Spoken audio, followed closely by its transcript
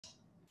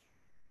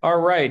All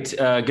right.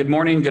 Good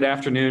morning, good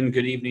afternoon,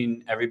 good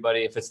evening, everybody.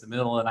 If it's the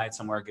middle of the night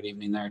somewhere, good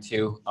evening there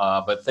too.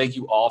 But thank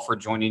you all for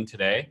joining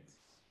today.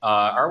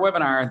 Our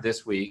webinar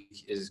this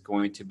week is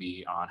going to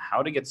be on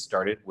how to get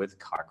started with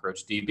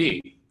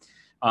CockroachDB.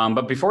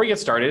 But before we get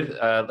started,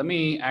 let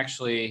me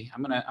actually,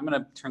 I'm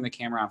gonna turn the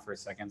camera on for a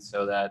second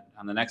so that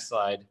on the next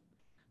slide,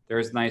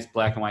 there's nice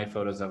black and white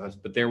photos of us.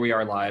 But there we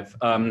are live.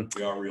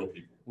 We are real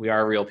people. We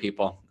are real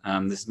people.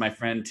 This is my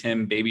friend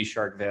Tim Baby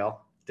Shark Vale.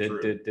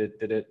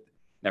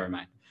 Never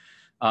mind.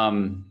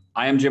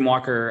 I am Jim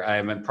Walker.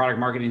 I'm in product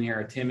marketing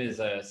here. Tim is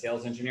a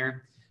sales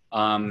engineer.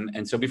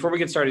 And so before we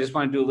get started, I just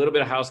want to do a little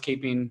bit of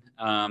housekeeping.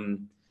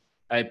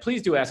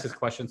 Please do ask us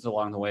questions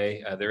along the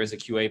way. There is a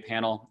QA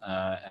panel.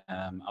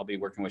 I'll be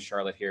working with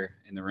Charlotte here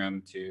in the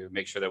room to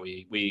make sure that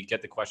we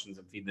get the questions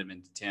and feed them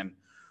into Tim.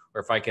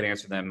 Or if I can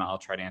answer them, I'll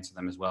try to answer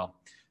them as well.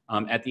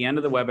 At the end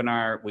of the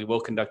webinar, we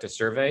will conduct a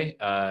survey.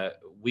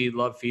 We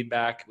love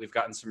feedback. We've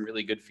gotten some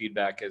really good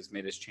feedback has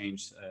made us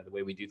change the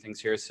way we do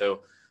things here. So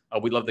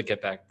we'd love to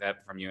get back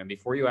that from you. And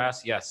before you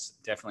ask, yes,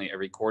 definitely a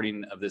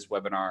recording of this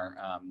webinar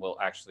will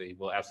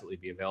absolutely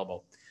be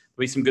available.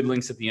 There'll be some good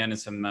links at the end and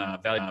some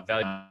value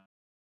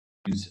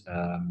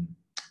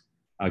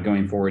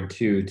going forward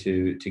too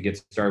to get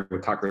started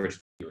with Cockroach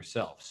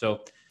yourself.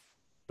 So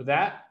for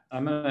that,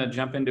 I'm gonna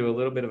jump into a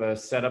little bit of a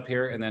setup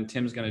here, and then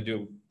Tim's gonna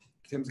do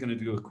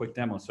a quick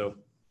demo. So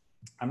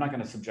I'm not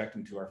gonna subject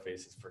him to our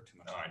faces for too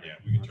much time. All right, yeah,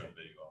 we can turn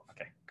the video off.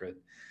 Okay, good.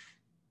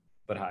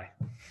 But hi.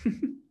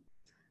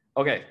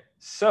 Okay,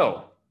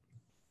 so,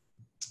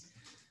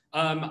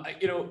 a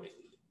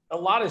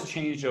lot has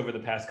changed over the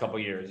past couple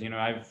of years.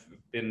 I've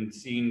been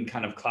seeing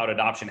kind of cloud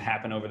adoption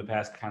happen over the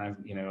past kind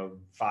of,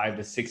 5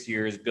 to 6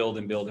 years, build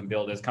and build and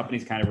build as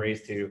companies kind of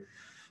race to,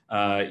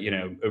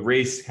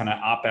 erase kind of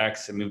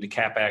OpEx and move to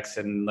CapEx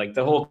and like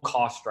the whole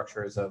cost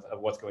structures of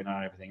what's going on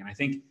and everything. And I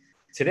think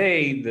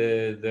today,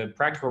 the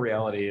practical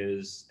reality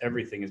is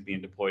everything is being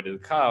deployed to the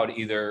cloud.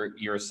 Either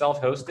you're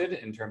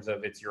self-hosted in terms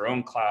of it's your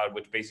own cloud,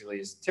 which basically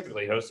is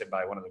typically hosted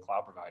by one of the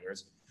cloud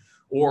providers,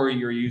 or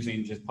you're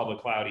using just public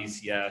cloud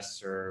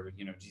ECS or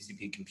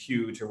GCP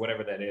compute or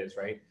whatever that is,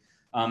 right?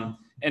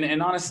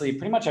 And honestly,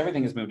 pretty much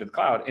everything has moved to the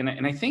cloud.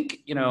 And I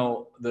think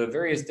the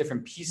various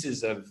different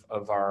pieces of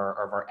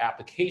our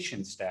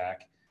application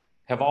stack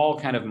have all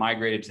kind of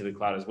migrated to the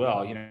cloud as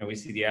well. We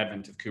see the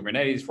advent of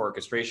Kubernetes for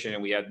orchestration,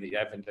 and we had the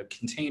advent of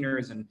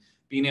containers and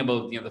being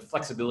able, the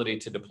flexibility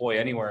to deploy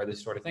anywhere,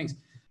 this sort of things.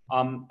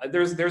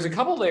 There's a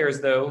couple layers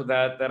though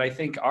that I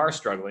think are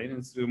struggling.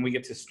 And so when we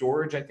get to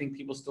storage, I think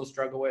people still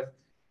struggle with.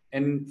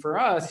 And for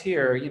us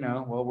here,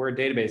 well, we're a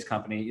database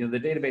company. The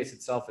database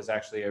itself is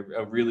actually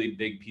a really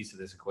big piece of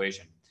this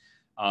equation.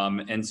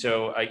 And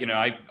so,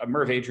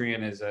 Merv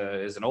Adrian is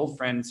an old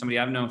friend, somebody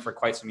I've known for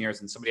quite some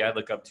years, and somebody I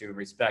look up to and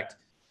respect.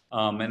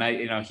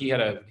 And he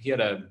had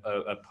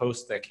a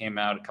post that came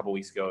out a couple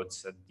weeks ago. It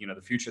said,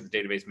 the future of the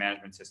database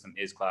management system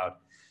is cloud,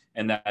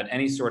 and that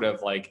any sort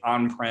of like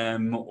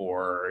on-prem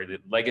or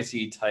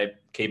legacy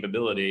type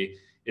capability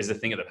is a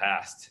thing of the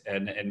past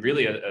and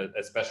really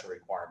a special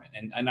requirement.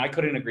 And I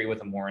couldn't agree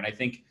with him more. And I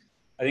think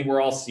we're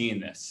all seeing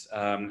this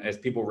as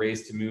people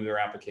race to move their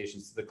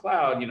applications to the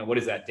cloud. What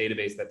is that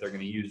database that they're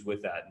going to use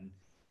with that? And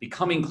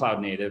becoming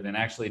cloud native and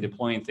actually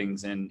deploying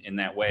things in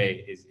that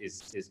way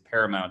is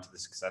paramount to the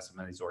success of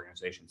many of these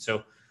organizations.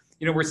 So,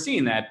 we're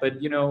seeing that, but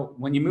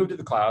when you move to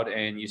the cloud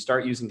and you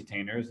start using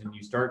containers and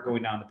you start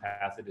going down the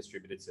path of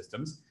distributed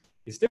systems,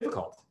 it's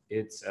difficult.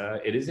 It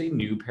is a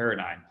new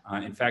paradigm.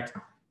 In fact,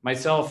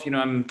 myself,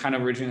 I'm kind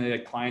of originally a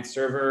client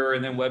server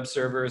and then web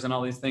servers and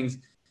all these things.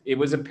 It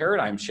was a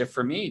paradigm shift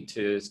for me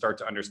to start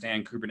to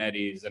understand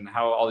Kubernetes and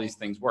how all these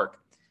things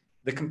work.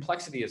 The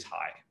complexity is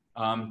high.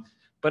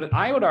 But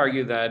I would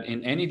argue that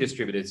in any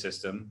distributed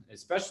system,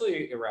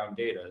 especially around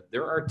data,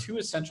 there are two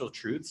essential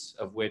truths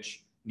of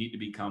which need to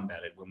become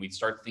embedded when we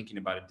start thinking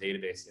about a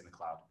database in the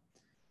cloud.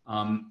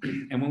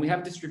 And when we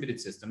have distributed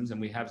systems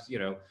and we have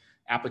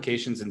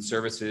applications and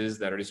services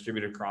that are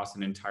distributed across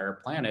an entire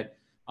planet,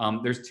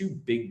 there's two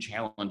big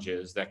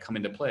challenges that come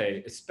into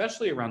play,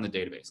 especially around the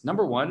database.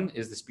 Number one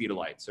is the speed of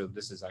light. So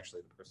this is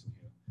actually the person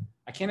who,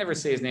 I can't ever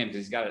say his name because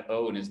he's got an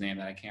O in his name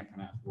that I can't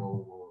pronounce.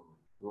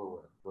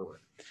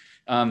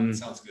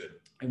 Sounds good.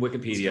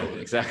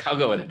 Wikipedia, exactly. I'll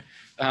go with it.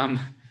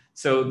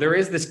 So there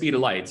is the speed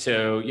of light.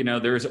 So,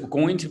 there's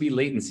going to be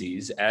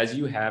latencies as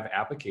you have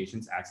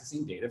applications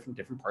accessing data from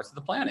different parts of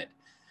the planet.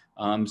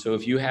 So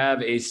if you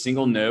have a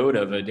single node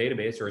of a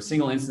database or a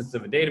single instance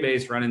of a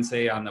database running,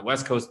 say, on the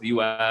West Coast of the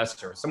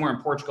US or somewhere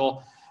in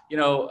Portugal,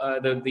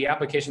 the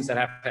applications that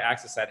have to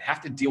access that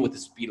have to deal with the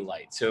speed of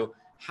light. So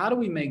how do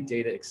we make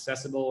data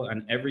accessible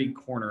on every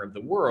corner of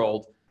the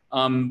world,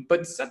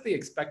 but set the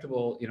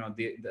expectable,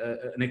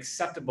 an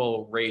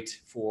acceptable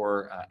rate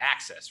for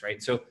access,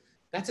 right? So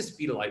that's a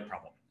speed of light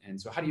problem. And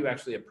so how do you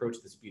actually approach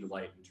the speed of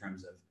light in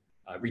terms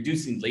of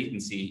reducing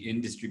latency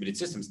in distributed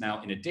systems?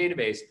 Now, in a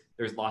database,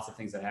 there's lots of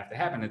things that have to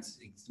happen. It's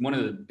one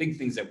of the big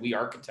things that we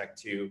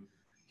architect to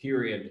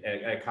here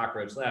at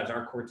Cockroach Labs,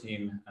 our core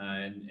team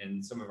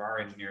and some of our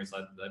engineers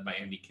led by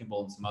Andy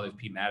Kimball and some others,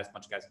 Pete Mattis, a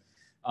bunch of guys.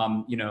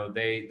 you know,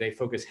 they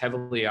focus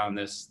heavily on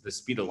the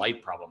speed of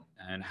light problem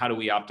and how do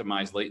we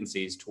optimize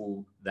latencies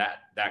to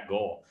that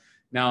goal.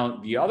 Now,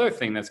 the other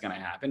thing that's going to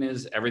happen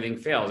is everything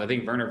fails. I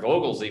think Werner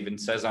Vogels even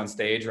says on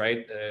stage,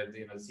 right,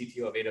 you know, the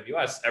CTO of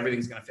AWS,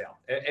 everything's going to fail,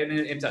 and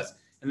it does.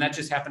 And that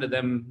just happened to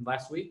them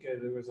last week.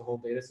 There was a whole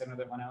data center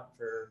that went out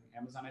for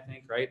Amazon, I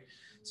think, right?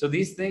 So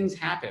these things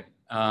happen.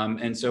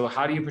 And so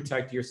how do you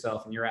protect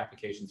yourself and your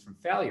applications from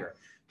failure?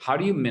 How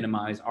do you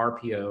minimize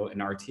RPO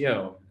and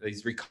RTO,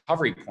 these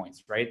recovery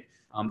points, right?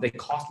 They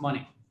cost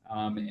money.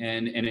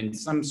 And in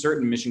some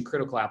certain mission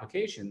critical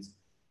applications,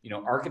 you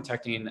know,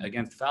 architecting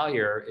against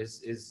failure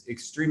is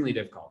extremely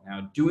difficult.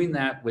 Now, doing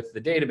that with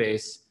the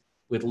database,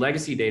 with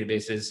legacy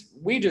databases,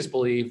 we just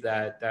believe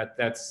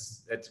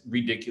that's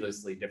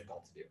ridiculously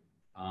difficult to do.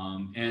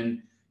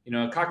 And you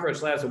know, at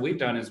Cockroach Labs, what we've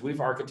done is we've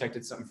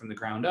architected something from the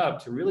ground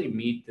up to really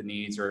meet the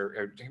needs,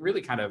 or to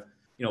really kind of,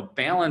 you know,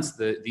 balance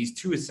these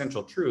two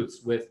essential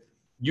truths with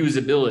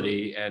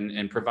usability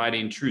and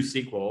providing true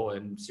SQL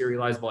and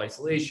serializable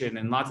isolation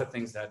and lots of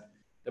things that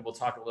we'll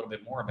talk a little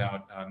bit more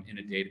about in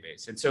a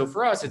database. And so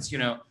for us, it's, you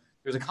know,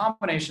 there's a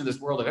combination of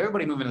this world of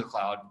everybody moving to the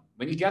cloud.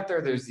 When you get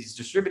there, there's these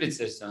distributed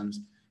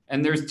systems,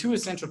 and there's two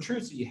essential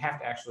truths that you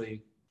have to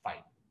actually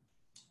fight.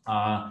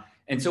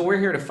 And so we're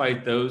here to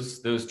fight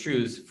those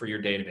truths for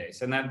your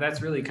database. And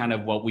that's really kind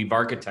of what we've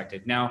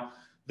architected. Now,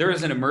 there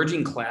is an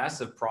emerging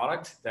class of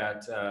product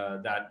that's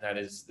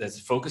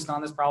focused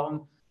on this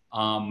problem.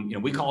 You know,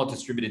 we call it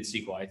distributed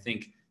SQL. I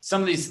think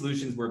some of these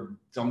solutions were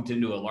dumped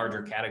into a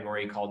larger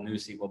category called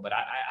NewSQL, but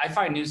I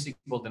find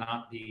NewSQL to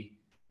not be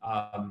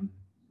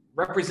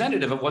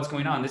representative of what's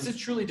going on. This is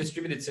truly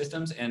distributed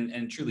systems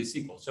and truly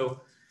SQL.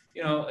 So,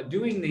 you know,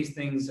 doing these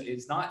things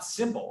is not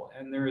simple,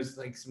 and there's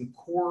like some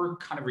core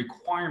kind of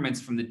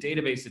requirements from the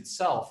database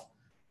itself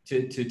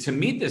to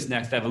meet this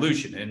next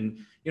evolution. And,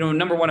 you know,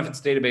 number one, if it's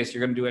database,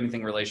 you're going to do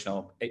anything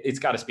relational, it's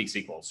got to speak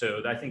SQL.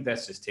 So I think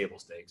that's just table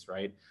stakes,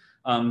 right?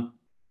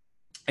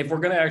 If we're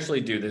going to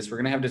actually do this, we're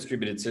going to have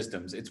distributed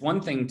systems. It's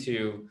one thing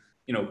to,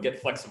 you know, get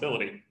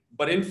flexibility,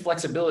 but in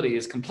flexibility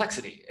is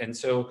complexity. And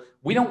so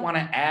we don't want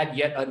to add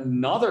yet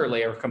another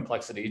layer of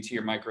complexity to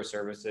your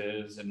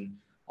microservices and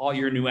all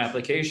your new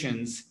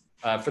applications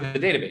for the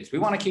database. We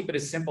want to keep it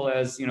as simple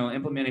as, you know,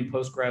 implementing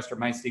Postgres or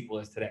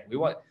MySQL is today. We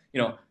want,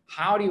 you know,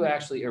 how do you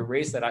actually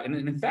erase that out? And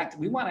in fact,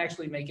 we want to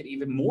actually make it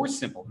even more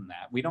simple than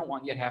that. We don't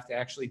want you to have to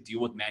actually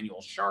deal with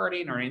manual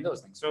sharding or any of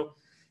those things. So,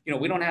 you know,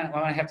 we don't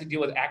want to have to deal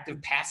with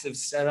active passive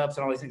setups and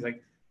all these things.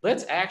 Like,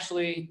 let's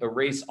actually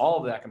erase all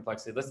of that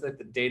complexity. Let's let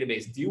the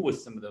database deal with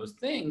some of those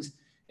things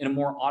in a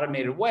more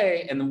automated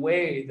way, and the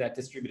way that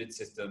distributed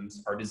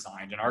systems are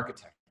designed and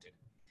architected.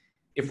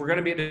 If we're going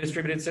to be a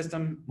distributed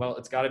system, well,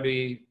 it's got to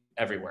be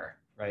everywhere,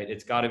 right?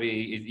 It's got to be,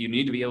 you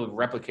need to be able to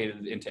replicate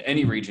it into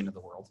any region of the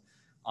world.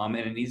 And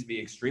it needs to be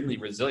extremely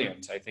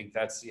resilient. I think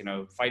that's, you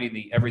know, fighting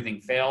the everything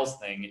fails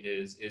thing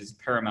is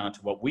paramount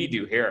to what we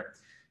do here.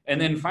 And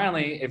then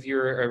finally, if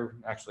you're, or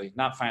actually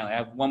not finally, I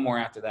have one more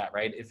after that,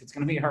 right? If it's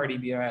going to be hard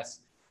EBS,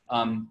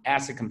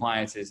 ACID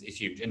compliance is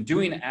huge. And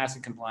doing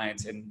ACID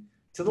compliance, and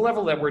to the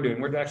level that we're doing,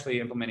 we're actually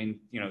implementing,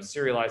 you know,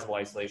 serializable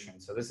isolation.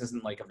 So this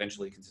isn't like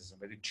eventually consistent,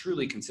 but a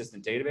truly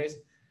consistent database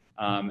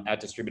at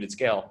distributed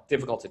scale,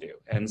 difficult to do.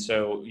 And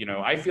so, you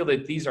know, I feel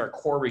that these are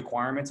core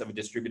requirements of a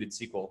distributed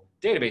SQL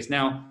database.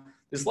 Now,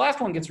 this last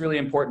one gets really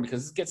important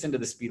because this gets into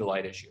the speed of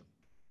light issue.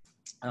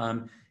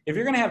 If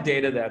you're going to have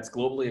data that's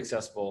globally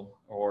accessible,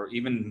 or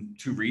even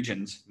two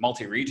regions,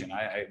 multi-region,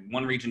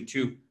 one region,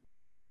 2,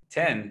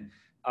 10,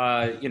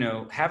 you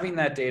know, having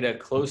that data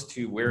close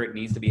to where it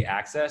needs to be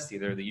accessed,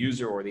 either the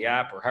user or the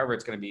app or however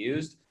it's going to be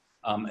used,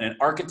 and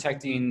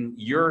architecting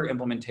your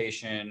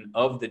implementation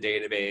of the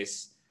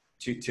database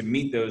to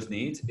meet those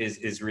needs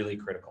is really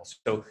critical.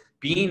 So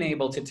being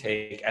able to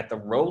take at the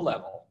row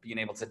level, being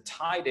able to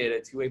tie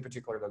data to a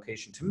particular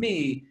location, to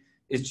me,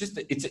 is just,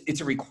 it's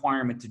a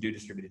requirement to do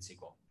distributed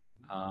SQL.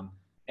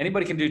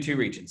 Anybody can do 2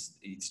 regions.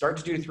 Start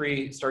to do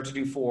 3, start to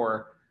do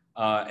 4,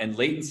 and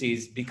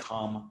latencies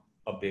become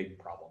a big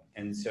problem.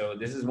 And so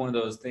this is one of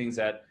those things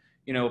that,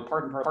 you know,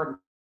 part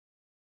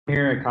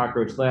here at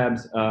Cockroach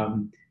Labs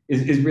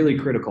is really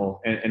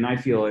critical. And I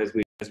feel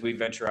as we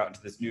venture out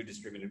into this new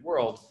distributed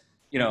world,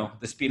 you know,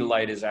 the speed of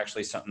light is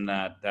actually something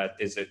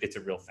it's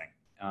a real thing.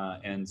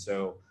 And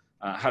so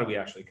how do we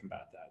actually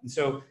combat that? And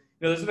so,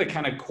 you know, this is the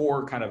kind of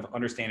core kind of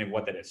understanding of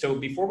what that is. So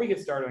before we get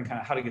started on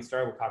kind of how to get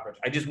started with Cockroach,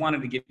 I just wanted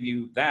to give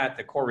you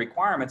the core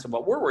requirements of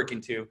what we're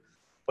working to,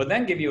 but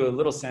then give you a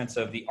little sense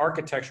of the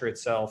architecture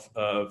itself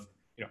of,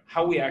 you know,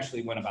 how we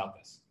actually went about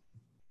this.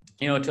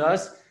 You know, to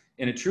us,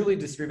 in a truly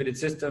distributed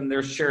system,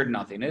 there's shared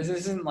nothing. This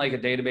isn't like a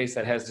database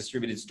that has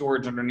distributed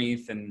storage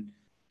underneath and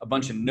a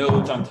bunch of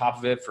nodes on top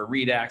of it for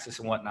read access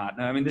and whatnot.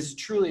 No, I mean, this is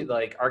truly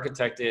like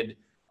architected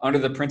under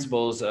the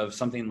principles of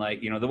something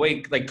like, you know, the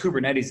way like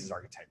Kubernetes is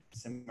architected,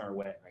 similar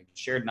way, right?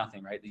 Shared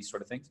nothing, right? These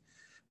sort of things,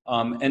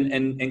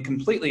 and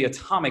completely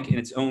atomic in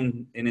its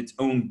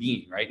own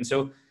being, right? And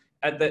so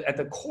at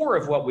the core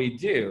of what we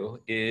do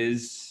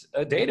is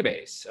a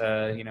database,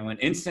 you know, an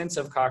instance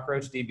of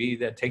CockroachDB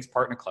that takes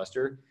part in a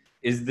cluster.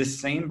 is the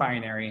same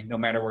binary no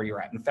matter where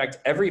you're at. In fact,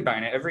 every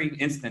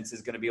instance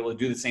is going to be able to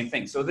do the same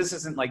thing. So this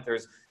isn't like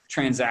there's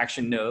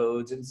transaction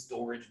nodes and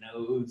storage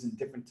nodes and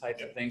different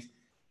types of things.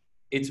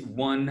 It's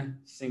one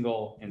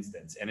single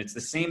instance, and it's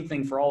the same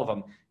thing for all of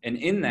them. And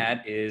in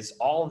that is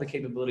all of the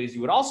capabilities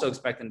you would also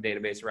expect in a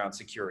database around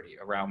security,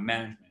 around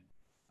management,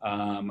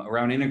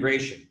 around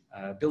integration,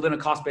 building a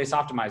cost-based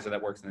optimizer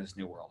that works in this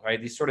new world, right?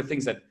 These sort of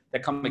things that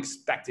come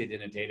expected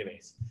in a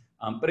database.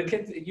 But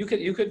you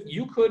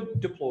could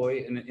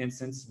deploy one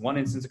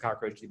instance of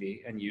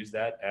CockroachDB and use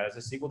that as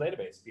a SQL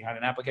database behind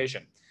an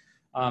application.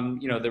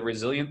 The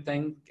resilient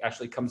thing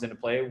actually comes into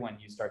play when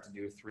you start to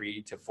do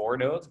 3 to 4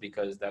 nodes,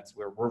 because that's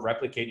where we're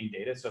replicating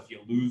data. So if you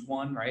lose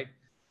one, right,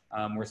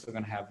 we're still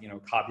going to have,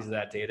 copies of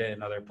that data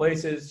in other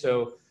places.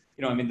 So,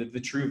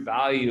 the true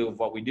value of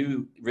what we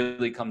do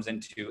really comes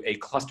into a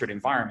clustered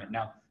environment.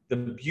 Now, the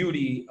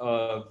beauty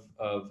of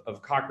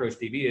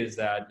CockroachDB is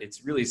that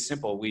it's really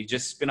simple. We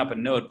just spin up a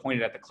node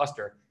pointed at the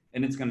cluster,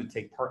 and it's going to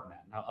take part in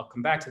that. And I'll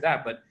come back to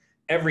that, but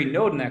every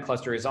node in that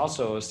cluster is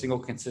also a single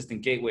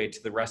consistent gateway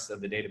to the rest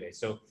of the database.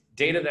 So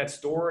data that's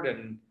stored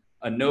in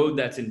a node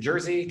that's in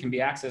Jersey can be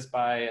accessed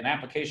by an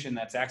application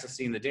that's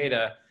accessing the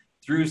data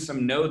through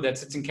some node that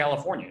sits in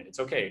California. It's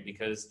okay,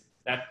 because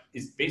that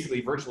is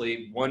basically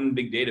virtually one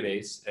big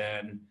database,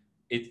 and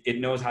it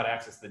knows how to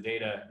access the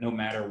data no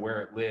matter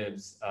where it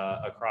lives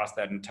across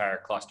that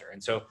entire cluster.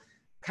 And so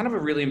kind of a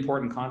really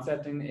important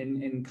concept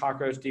in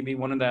CockroachDB,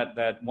 one of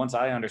that once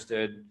I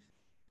understood,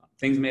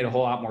 things made a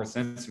whole lot more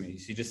sense to me.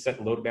 So you just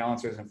set load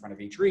balancers in front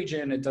of each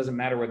region. It doesn't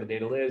matter where the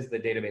data lives. The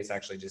database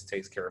actually just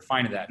takes care of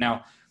finding that.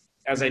 Now,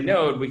 as I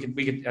noted, we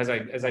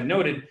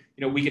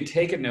could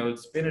take a node,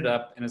 spin it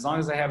up, and as long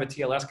as I have a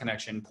TLS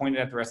connection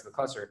pointed at the rest of the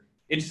cluster,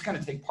 it's just going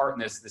to take part in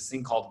this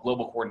thing called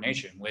global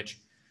coordination, which,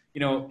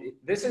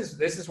 this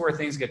is where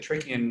things get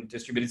tricky in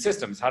distributed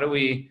systems. How do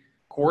we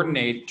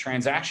coordinate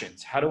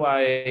transactions? How do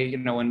I,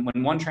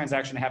 when one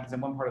transaction happens in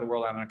one part of the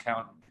world on an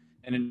account,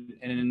 and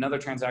another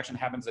transaction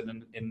happens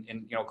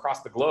in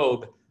across the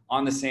globe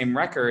on the same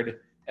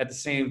record at the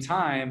same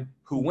time,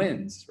 who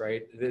wins,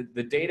 right?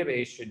 The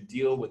database should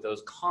deal with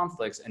those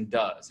conflicts, and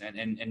does.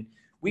 And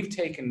we've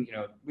taken,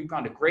 we've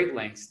gone to great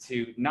lengths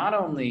to not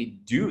only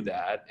do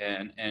that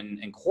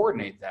and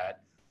coordinate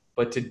that,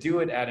 but to do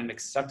it at an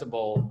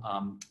acceptable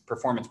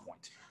performance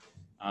point.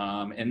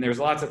 And there's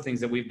lots of things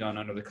that we've done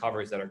under the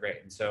covers that are great.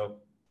 And so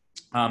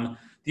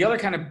the other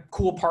kind of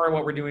cool part of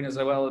what we're doing is,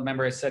 well,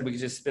 remember I said we could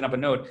just spin up a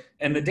node,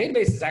 and the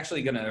database is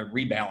actually going to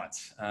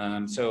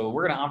rebalance. So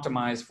we're going to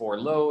optimize for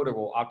load, or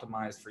we'll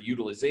optimize for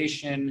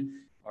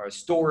utilization or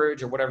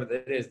storage or whatever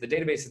that is. The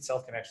database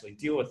itself can actually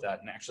deal with that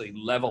and actually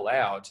level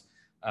out.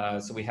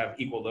 So we have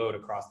equal load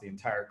across the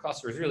entire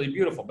cluster. It's really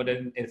beautiful. But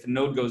if a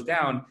node goes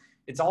down,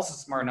 it's also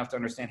smart enough to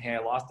understand, hey, I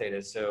lost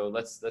data. So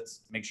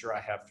let's make sure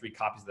I have 3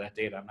 copies of that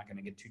data. I'm not going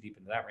to get too deep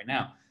into that right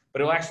now,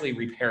 but it'll actually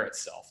repair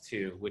itself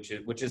too, which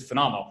is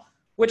phenomenal.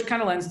 Which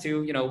kind of lends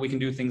to, we can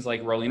do things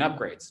like rolling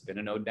upgrades, spin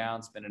a node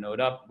down, spin a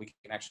node up. We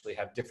can actually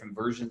have different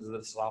versions of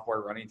the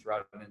software running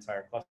throughout an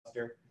entire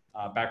cluster,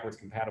 backwards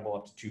compatible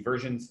up to 2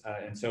 versions.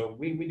 And so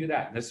we do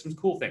that. And there's some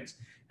cool things.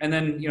 And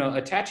then,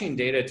 attaching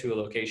data to a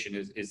location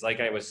is like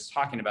I was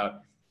talking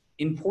about,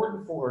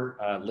 important for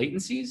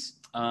latencies,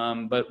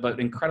 but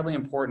incredibly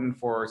important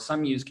for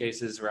some use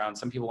cases around,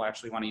 some people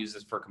actually want to use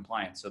this for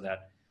compliance, so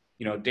that,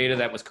 data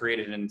that was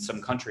created in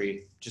some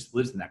country just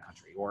lives in that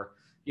country. Or,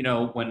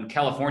 when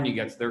California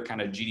gets their kind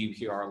of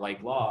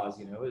GDPR-like laws,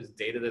 is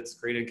data that's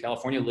created in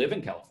California live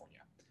in California?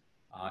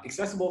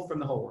 Accessible from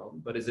the whole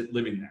world, but is it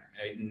living there?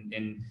 Right?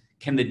 And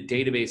can the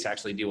database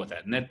actually deal with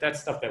that? And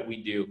that's stuff that we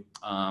do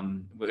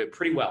with it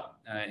pretty well.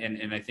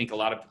 And I think a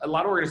lot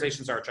of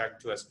organizations are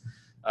attracted to us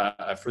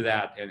for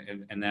that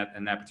and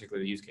that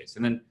particular use case.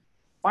 And then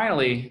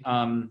finally,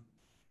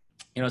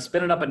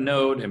 spinning up a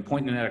node and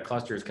pointing it at a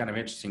cluster is kind of an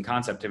interesting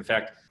concept. In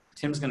fact,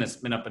 Tim's going to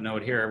spin up a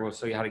node here. We'll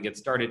show you how to get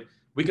started.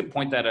 We could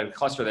point that at a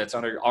cluster that's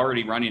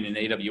already running in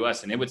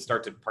AWS, and it would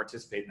start to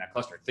participate in that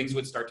cluster. Things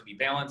would start to be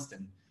balanced,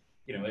 and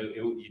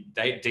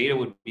data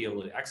would be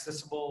able to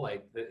accessible.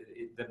 Like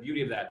the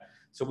beauty of that.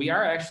 So we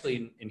are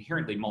actually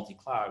inherently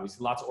multi-cloud. We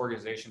see lots of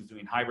organizations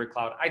doing hybrid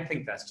cloud. I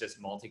think that's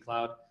just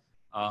multi-cloud.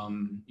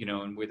 And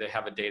where they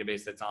have a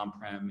database that's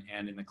on-prem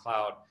and in the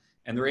cloud,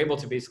 and they're able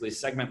to basically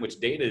segment which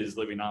data is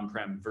living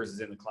on-prem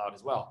versus in the cloud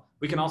as well.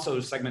 We can also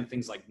segment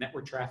things like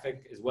network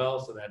traffic as well,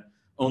 so that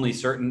only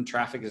certain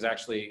traffic is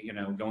actually,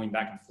 going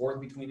back and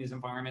forth between these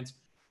environments.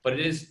 But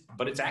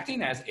it's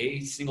acting as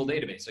a single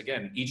database.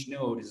 Again, each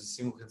node is a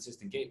single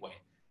consistent gateway,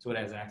 so it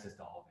has access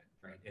to all of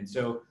it, right? And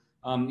so,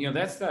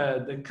 that's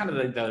the kind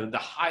of the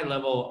high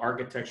level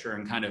architecture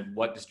and kind of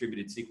what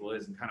distributed SQL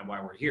is and kind of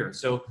why we're here.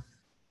 So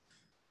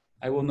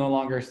I will no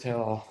longer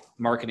tell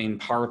marketing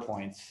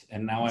PowerPoints,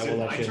 and now I will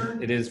let you.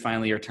 Turn? It is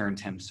finally your turn,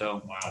 Tim.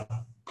 So wow.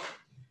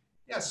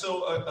 Yeah.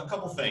 So a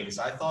couple things.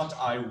 I thought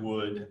I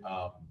would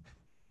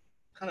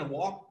kind of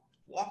walk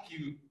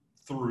you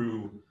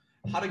through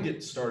how to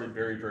get started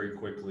very, very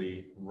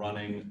quickly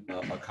running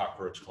a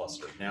Cockroach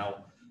cluster.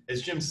 Now,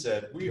 as Jim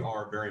said, we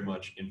are very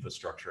much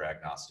infrastructure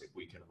agnostic.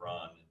 We can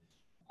run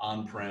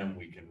on-prem,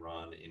 we can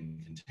run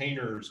in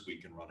containers, we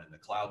can run in the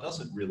cloud.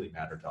 Doesn't really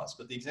matter to us.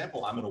 But the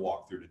example I'm going to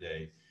walk through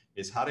today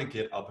is how to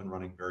get up and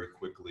running very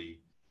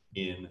quickly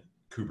in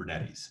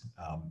Kubernetes.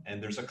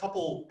 And there's a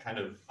couple kind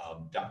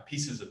of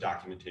pieces of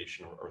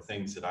documentation or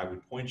things that I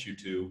would point you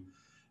to,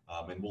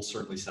 and we'll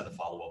certainly send a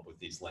follow-up with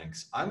these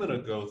links. I'm going to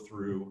go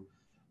through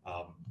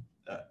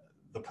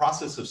the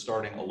process of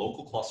starting a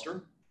local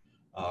cluster,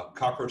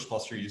 Cockroach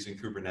cluster using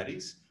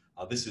Kubernetes.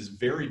 This is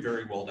very,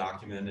 very well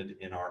documented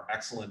in our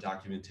excellent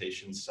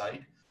documentation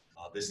site.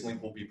 This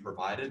link will be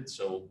provided.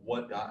 So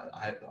what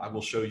I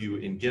will show you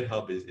in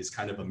GitHub is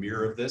kind of a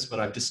mirror of this, but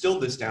I've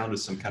distilled this down to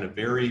some kind of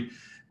very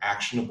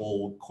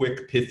actionable,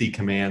 quick, pithy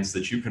commands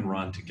that you can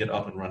run to get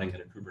up and running in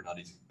a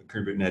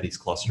Kubernetes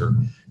cluster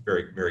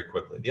very, very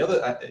quickly. The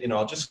other,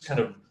 I'll just kind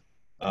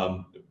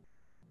of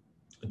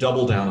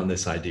double down on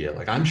this idea.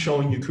 Like, I'm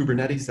showing you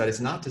Kubernetes. That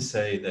is not to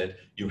say that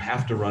you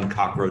have to run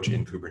Cockroach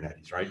in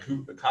Kubernetes, right?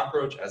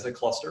 Cockroach as a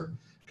cluster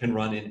can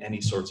run in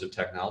any sorts of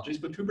technologies,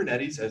 but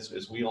Kubernetes,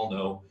 as we all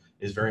know,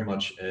 is very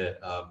much an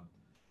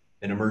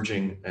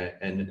emerging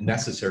and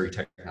necessary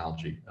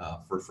technology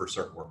for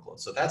certain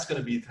workloads. So that's going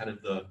to be kind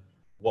of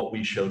what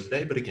we show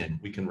today. But again,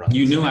 we can run.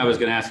 You knew I was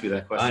going to ask you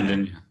that question,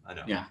 didn't you? I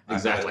know. Yeah,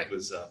 exactly. It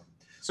was,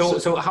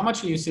 so how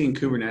much are you seeing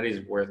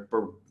Kubernetes worth,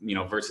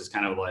 versus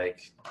kind of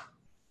like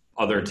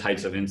other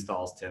types of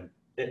installs, Tim?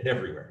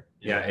 Everywhere.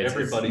 Yeah,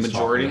 everybody's it's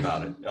majority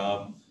talking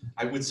about it.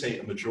 I would say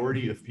a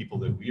majority of people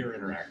that we are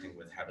interacting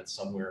with have it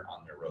somewhere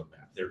on their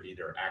roadmap. They're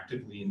either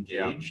actively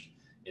engaged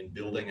in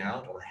building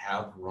out or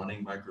have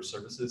running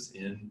microservices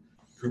in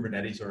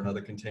Kubernetes or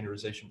another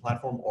containerization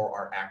platform, or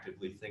are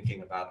actively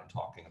thinking about and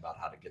talking about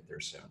how to get there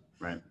soon.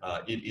 Right.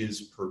 It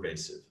is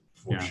pervasive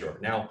for sure.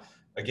 Now,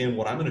 again,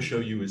 what I'm going to show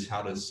you is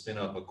how to spin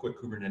up a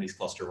quick Kubernetes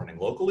cluster running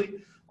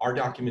locally. Our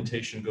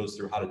documentation goes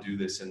through how to do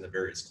this in the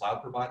various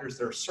cloud providers.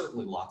 There are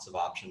certainly lots of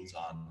options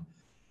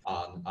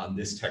on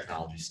this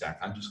technology stack.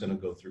 I'm just going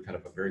to go through kind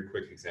of a very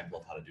quick example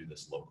of how to do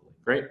this locally.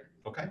 Great.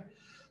 Okay.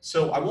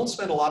 So I won't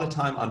spend a lot of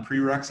time on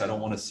prereqs. I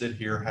don't want to sit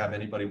here, have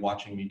anybody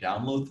watching me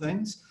download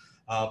things.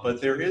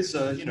 But there is,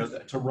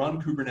 to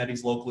run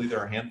Kubernetes locally, there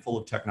are a handful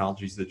of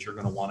technologies that you're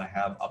going to want to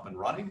have up and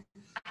running.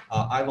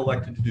 I've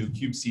elected to do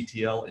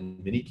kubectl and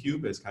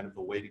minikube as kind of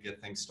the way to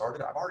get things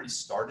started. I've already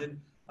started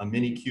a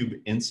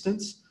minikube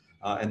instance,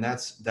 and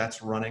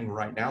that's running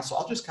right now. So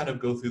I'll just kind of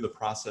go through the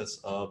process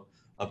of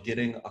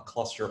getting a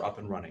cluster up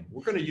and running.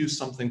 We're going to use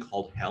something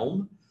called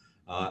Helm,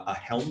 a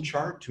Helm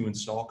chart to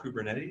install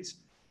Kubernetes.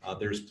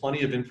 There's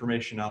plenty of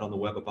information out on the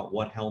web about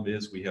what Helm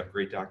is. We have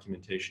great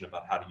documentation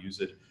about how to use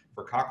it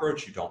for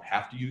Cockroach. You don't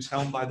have to use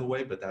Helm, by the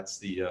way, but that's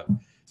the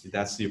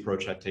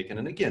approach I've taken.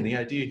 And again, the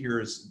idea here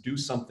is do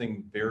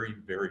something very,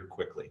 very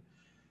quickly.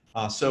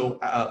 So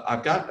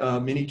I've got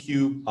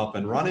minikube up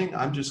and running.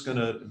 I'm just going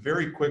to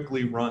very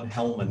quickly run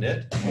Helm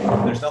init.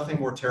 There's nothing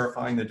more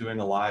terrifying than doing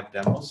a live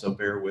demo, so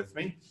bear with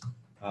me.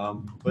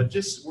 But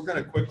we're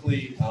going to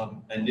quickly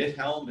init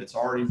Helm. It's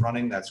already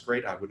running. That's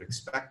great. I would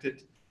expect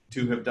it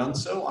to have done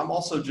so. I'm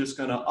also just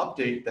going to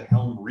update the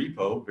Helm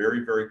repo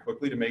very, very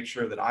quickly to make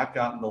sure that I've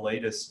gotten the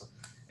latest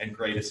and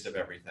greatest of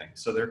everything.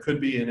 So there could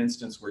be an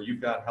instance where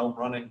you've got Helm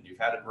running, you've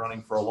had it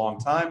running for a long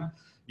time,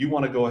 you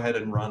want to go ahead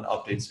and run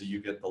updates so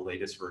you get the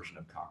latest version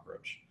of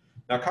Cockroach.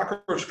 Now,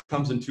 Cockroach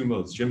comes in two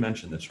modes. Jim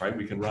mentioned this, right?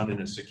 We can run in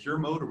a secure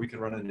mode or we can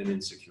run in an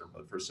insecure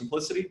mode. For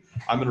simplicity,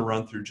 I'm going to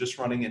run through just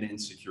running in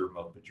insecure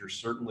mode, but you're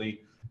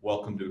certainly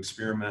welcome to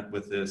experiment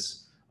with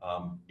this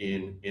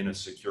in a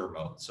secure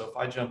mode. So if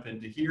I jump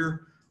into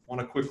here, I want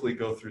to quickly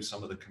go through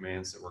some of the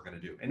commands that we're going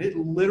to do. And it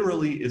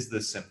literally is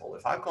this simple.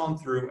 If I've gone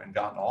through and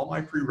gotten all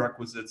my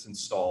prerequisites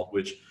installed,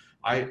 which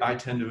I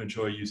tend to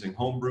enjoy using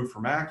Homebrew for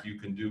Mac, you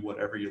can do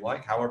whatever you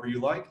like, however you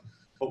like.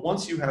 But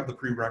once you have the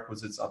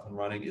prerequisites up and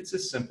running, it's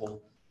as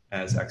simple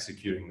as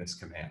executing this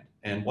command.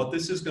 And what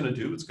this is going to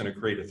do, it's going to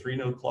create a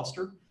 3-node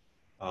cluster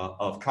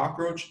of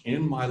Cockroach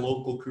in my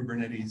local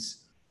Kubernetes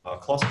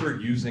cluster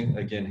using,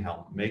 again,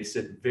 Helm. Makes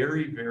it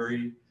very,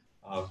 very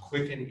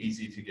quick and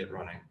easy to get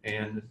running.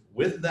 And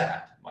with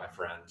that, my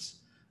friends,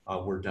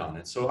 we're done.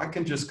 And so I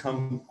can just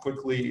come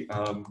quickly,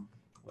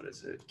 what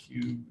is it?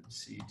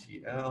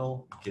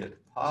 kubectl git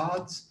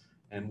pods.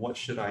 And what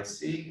should I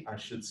see? I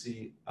should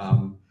see,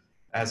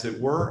 as it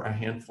were, a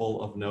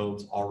handful of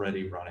nodes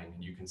already running.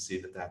 And you can see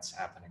that that's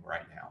happening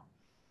right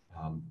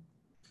now.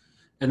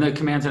 And the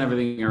commands and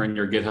everything are in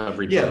your GitHub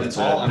repo. Yeah, that's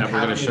all. I'm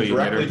going to show you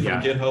directly later.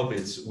 from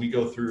GitHub. We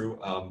go through,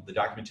 the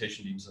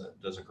documentation team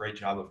does a great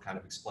job of kind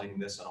of explaining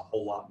this and a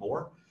whole lot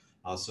more.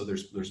 So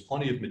there's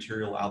plenty of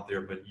material out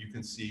there, but you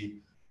can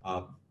see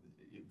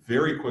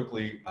very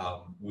quickly,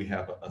 we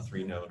have a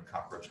 3-node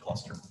Cockroach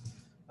cluster.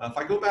 If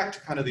I go back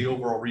to kind of the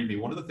overall README,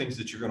 one of the things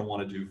that you're going to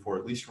want to do for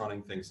at least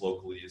running things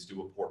locally is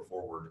do a port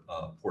forward,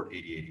 port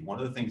 8080. One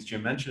of the things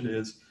Jim mentioned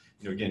is,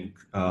 again,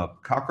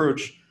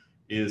 Cockroach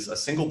is a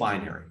single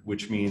binary,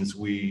 which means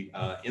we,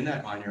 in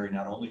that binary,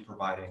 not only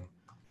providing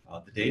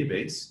the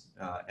database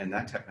and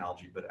that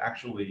technology, but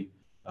actually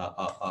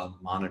a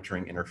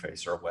monitoring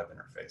interface or a web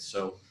interface.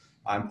 So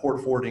I'm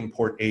port forwarding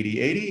port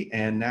 8080,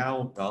 and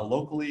now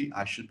locally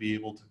I should be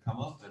able to come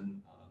up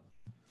and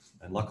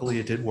luckily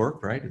it did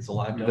work, right? It's a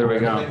live demo. There we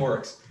go. Everything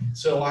works.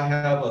 So I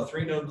have a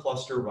 3-node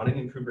cluster running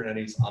in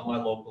Kubernetes on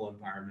my local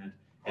environment,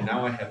 and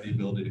now I have the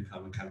ability to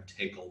come and kind of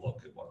take a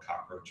look at what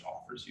Cockroach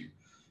offers you.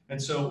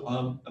 And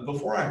so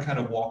before I kind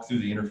of walk through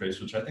the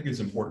interface, which I think is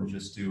important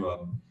just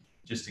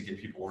to get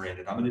people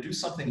oriented, I'm going to do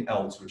something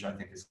else, which I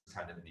think is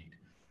kind of neat.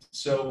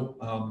 So,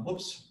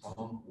 whoops,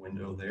 wrong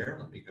window there.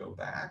 Let me go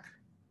back.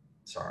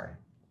 Sorry,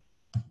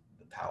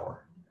 the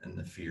power and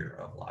the fear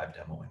of live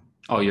demoing.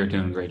 Oh, you're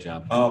doing a great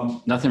job.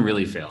 Nothing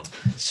really failed.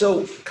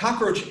 So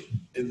Cockroach,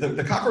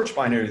 the Cockroach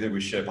binary that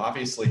we ship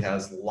obviously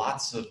has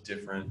lots of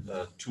different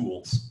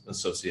tools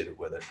associated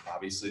with it.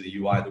 Obviously the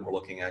UI that we're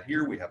looking at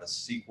here, we have a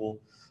SQL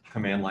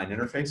command line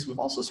interface. We've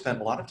also spent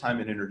a lot of time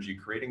and energy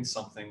creating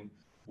something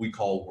we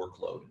call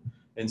workload.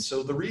 And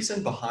so the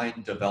reason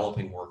behind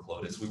developing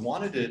workload is we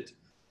wanted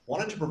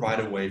to provide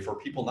a way for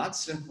people not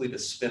simply to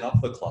spin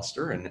up the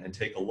cluster and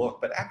take a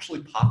look, but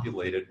actually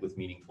populate it with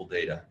meaningful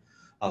data.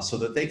 So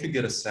that they could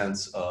get a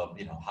sense of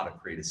how to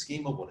create a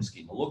schema, what a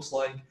schema looks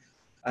like,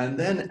 and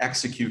then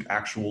execute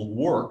actual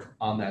work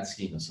on that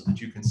schema so that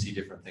you can see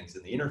different things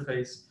in the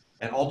interface.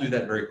 And I'll do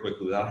that very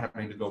quickly without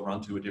having to go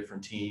run to a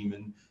different team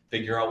and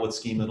figure out what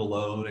schema to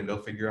load and go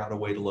figure out a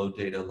way to load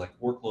data. Like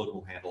Workload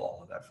will handle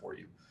all of that for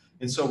you.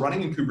 And so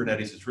running in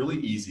Kubernetes is really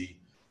easy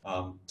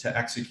to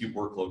execute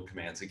workload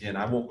commands. Again,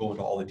 I won't go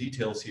into all the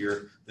details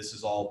here. This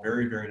is all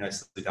very, very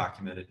nicely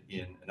documented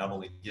in not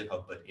only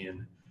GitHub, but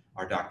in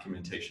our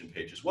documentation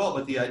page as well.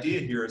 But the idea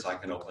here is I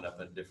can open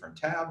up a different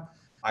tab.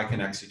 I can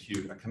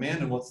execute a command.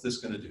 And what's this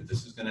going to do?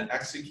 This is going to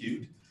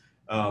execute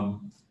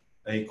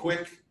a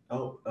quick,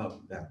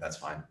 that's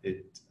fine.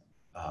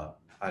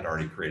 I'd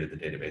already created the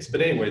database. But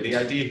anyway, the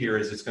idea here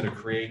is it's going to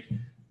create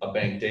a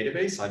bank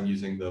database. I'm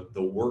using the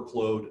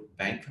workload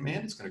bank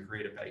command. It's going to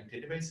create a bank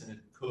database, and it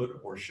could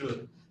or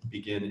should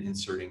begin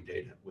inserting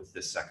data with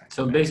this second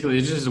So command. basically,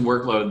 it's just a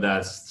workload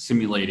that's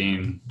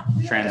simulating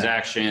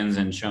transactions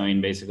and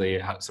showing basically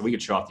how, so we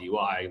could show off the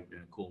UI in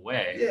a cool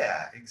way.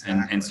 Yeah,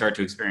 exactly. And start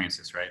to experience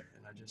this, right?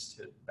 And I just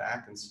hit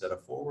back instead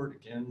of forward.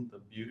 Again, the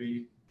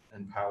beauty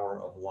and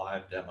power of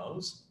live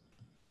demos,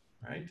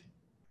 right?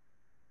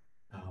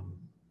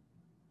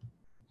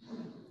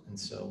 And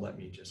so let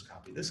me just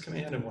copy this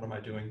command. And what am I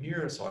doing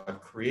here? So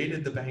I've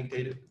created the bank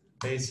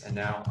database, and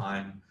now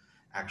I'm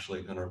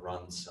actually going to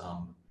run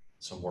some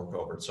work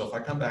over it. So if I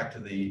come back to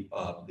the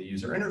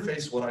user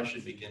interface, what I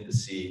should begin to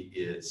see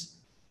is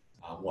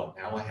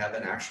now I have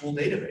an actual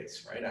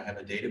database, right? I have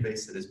a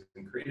database that has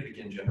been created,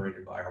 again,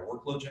 generated by our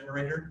workload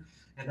generator.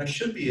 And I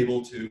should be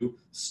able to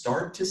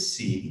start to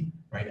see,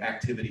 right,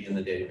 activity in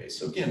the database.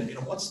 So again,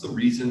 what's the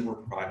reason we're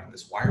providing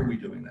this? Why are we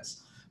doing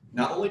this?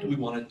 Not only do we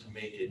want it to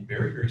make it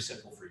very, very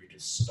simple for you to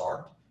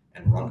start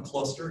and run a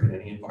cluster in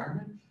any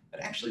environment, but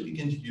actually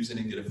begin to use it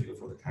and get a feel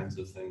for the kinds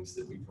of things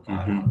that we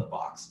provide out of the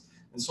box.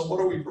 And so what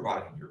are we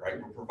providing here, right?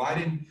 We're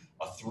providing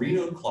a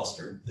 3-node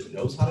cluster that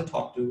knows how to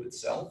talk to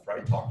itself,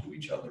 right? Talk to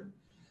each other.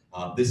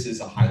 This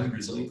is a highly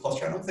resilient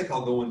cluster. I don't think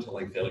I'll go into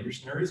like failure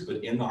scenarios, but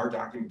in our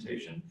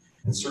documentation,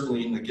 and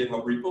certainly in the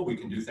GitHub repo, we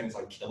can do things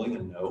like killing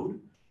a node,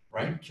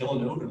 right? Kill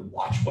a node and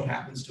watch what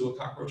happens to a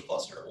cockroach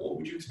cluster. Well, what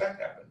would you expect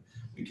to happen?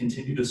 We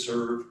continue to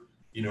serve,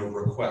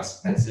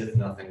 requests as if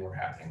nothing were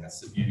happening.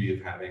 That's the beauty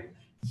of having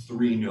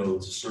 3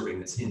 nodes serving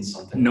this in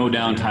something. No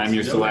downtime,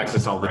 you still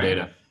access all the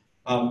data.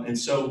 And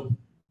so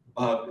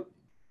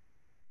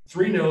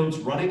 3 nodes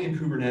running in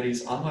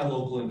Kubernetes on my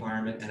local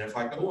environment. And if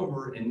I go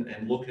over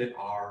and look at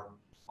our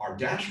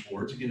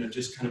dashboards,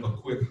 just kind of a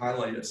quick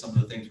highlight of some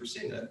of the things we're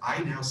seeing, that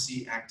I now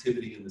see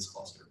activity in this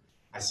cluster.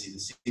 I see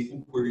the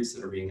SQL queries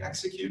that are being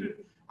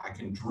executed. I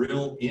can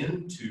drill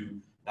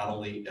into not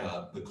only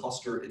the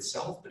cluster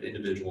itself, but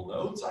individual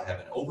nodes. I have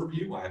an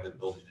overview. I have the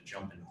ability to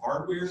jump into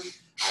hardware.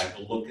 I have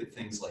to look at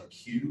things like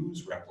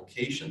queues,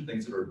 replication,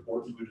 things that are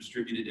important to a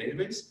distributed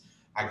database.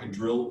 I can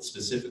drill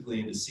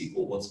specifically into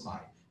SQL. What's my,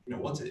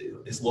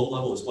 is low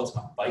level is what's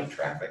my byte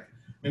traffic.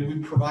 I mean,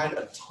 we provide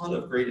a ton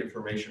of great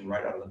information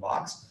right out of the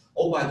box.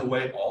 Oh, by the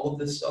way, all of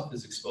this stuff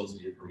is exposed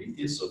via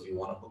Prometheus. So if you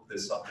want to hook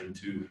this up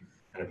into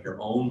kind of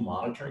your own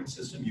monitoring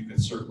system, you can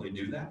certainly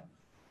do that.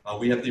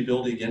 We have the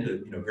ability, again,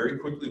 to, very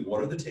quickly,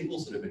 what are the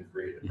tables that have been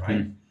created,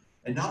 right?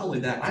 And not only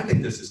that, I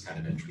think this is kind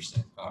of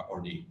interesting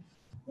or neat.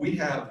 We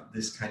have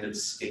this kind of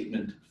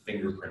statement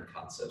fingerprint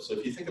concept. So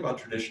if you think about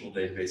traditional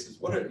databases,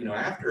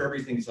 after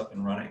everything's up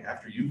and running,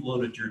 after you've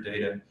loaded your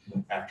data,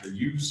 after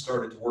you've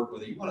started to work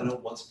with it, you want to know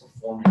what's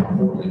performing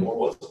poorly or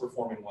what's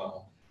performing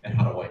well, and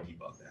how do I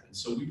debug that? And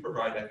so we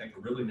provide, I think,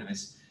 a really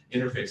nice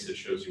interface that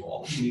shows you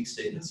all the unique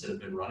statements that have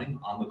been running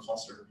on the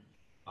cluster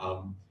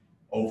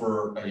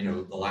over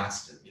the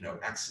last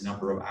X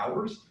number of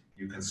hours.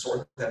 You can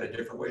sort that in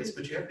different ways,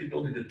 but you have the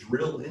ability to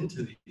drill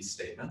into these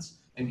statements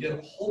and get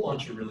a whole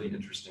bunch of really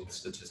interesting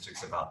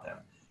statistics about them.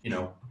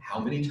 How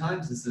many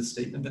times has this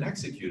statement been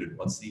executed?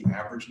 What's the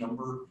average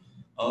number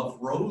of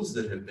rows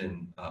that have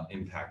been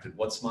impacted?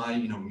 What's my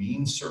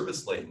mean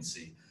service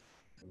latency?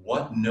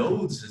 What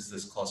nodes is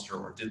this cluster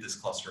or did this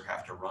cluster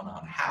have to run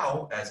on?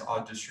 How, as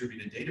a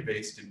distributed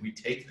database, did we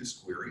take this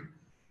query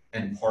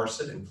and parse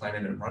it and plan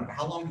it and run it?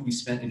 How long do we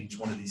spend in each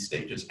one of these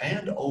stages?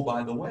 And oh,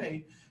 by the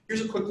way,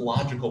 here's a quick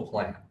logical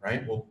plan,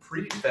 right? We'll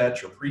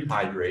pre-fetch or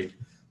pre-hydrate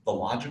the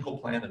logical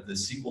plan of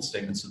this SQL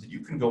statement so that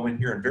you can go in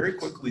here and very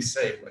quickly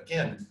say,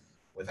 again,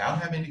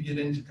 without having to get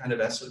into kind of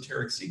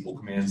esoteric SQL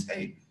commands,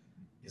 hey,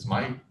 is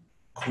my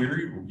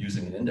query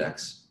using an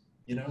index,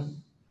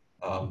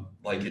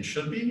 like it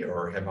should be,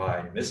 or have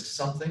I missed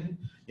something,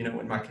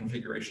 in my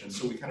configuration?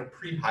 So we kind of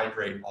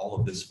pre-hydrate all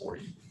of this for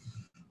you.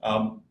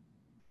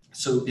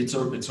 So it's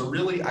a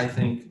really, I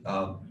think,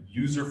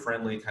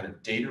 user-friendly, kind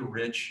of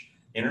data-rich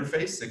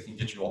interface that can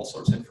get you all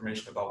sorts of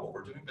information about what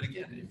we're doing. But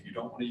again, if you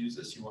don't want to use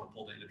this, you want to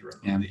pull data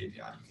directly from the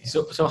API. You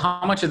can. So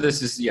how much of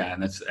this is,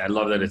 and I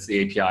love that it's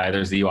the API,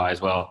 there's the UI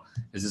as well.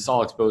 Is this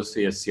all exposed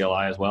to as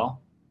CLI as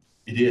well?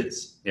 It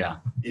is. Yeah.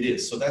 It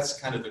is. So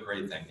that's kind of the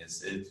great thing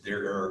is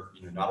there are,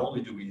 not only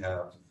do we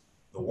have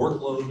the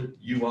workload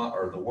UI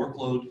or the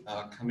workload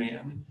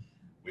command,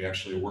 we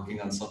actually are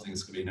working on something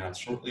that's going to be announced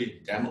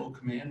shortly, a demo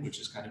command, which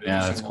is kind of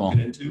interesting. That's cool. We'll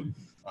get into.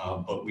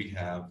 But we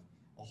have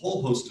a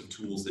whole host of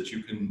tools that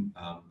you can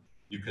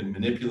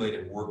manipulate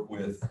and work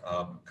with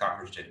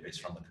CockroachDB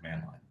from the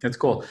command line. That's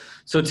cool.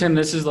 So Tim,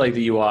 this is like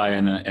the UI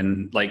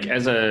and like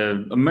as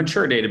a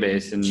mature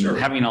database and Sure.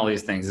 having all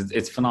these things,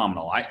 it's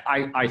phenomenal.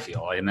 I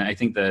feel, and I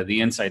think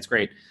the insight's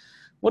great.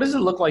 What does it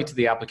look like to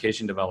the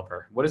application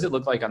developer? What does it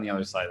look like on the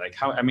other side? Like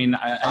how, I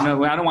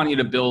know I don't want you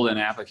to build an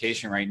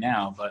application right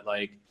now, but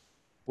like,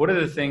 what are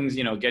the things,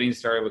 getting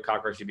started with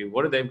CockroachDB,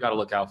 what do they've got to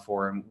look out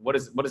for? And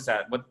what's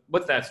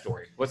that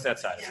story? What's that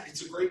side? Yeah,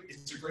 it's a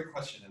great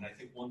question. And I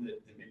think one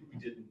that maybe we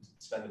didn't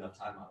spend enough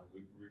time on.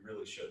 We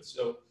really should.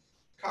 So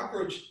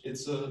Cockroach,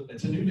 it's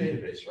a new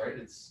database, right?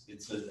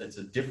 It's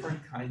a different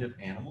kind of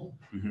animal,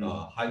 Mm-hmm.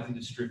 Highly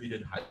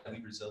distributed,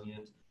 highly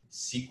resilient,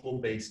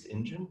 SQL-based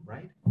engine,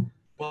 right?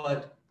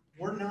 But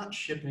we're not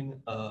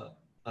shipping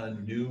a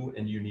new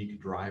and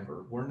unique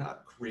driver. We're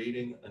not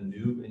creating a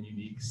new and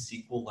unique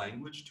SQL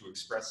language to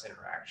express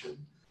interaction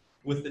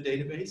with the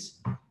database.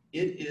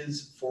 It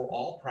is, for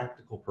all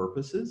practical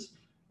purposes,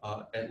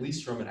 at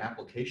least from an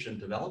application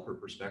developer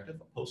perspective,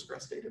 a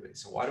Postgres database.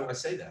 So why do I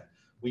say that?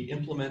 We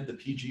implement the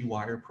PG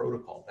wire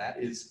protocol.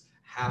 That is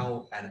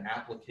how an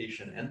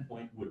application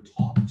endpoint would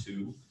talk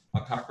to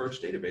a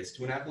Cockroach database.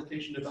 To an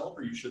application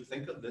developer, you should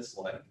think of this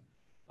like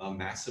a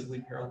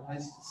massively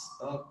parallelized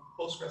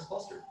Postgres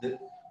cluster. That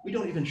we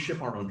don't even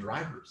ship our own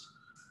drivers.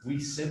 We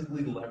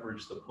simply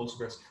leverage the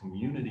Postgres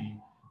community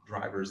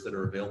drivers that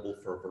are available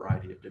for a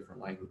variety of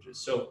different languages.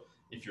 So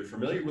if you're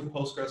familiar with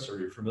Postgres or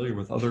you're familiar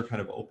with other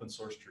kind of open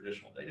source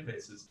traditional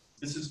databases,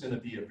 this is going to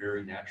be a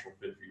very natural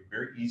fit for you,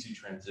 very easy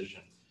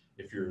transition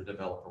if you're a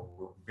developer.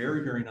 We work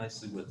very, very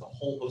nicely with a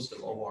whole host of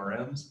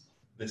ORMs.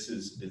 This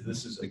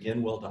is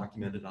again, well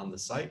documented on the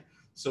site.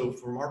 So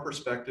from our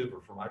perspective,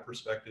 or from my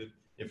perspective,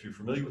 if you're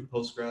familiar with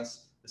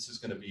Postgres, this is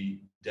going to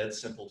be dead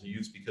simple to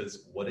use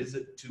because what is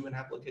it to an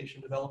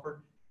application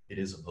developer? It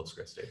is a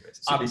Postgres database.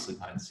 It's obviously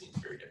behind the scenes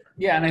very different.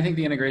 Yeah, and I think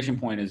the integration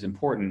point is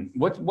important.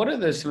 What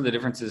are some of the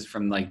differences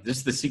from like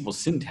this the SQL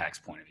syntax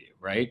point of view,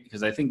 right?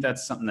 Because I think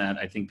that's something that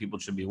I think people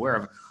should be aware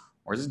of,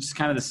 or is it just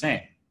kind of the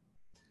same?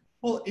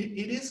 Well,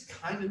 it is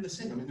kind of the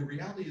same. I mean, the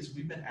reality is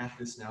we've been at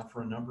this now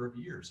for a number of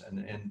years, and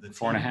the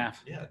 4.5.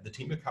 Yeah, the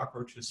team at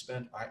Cockroach has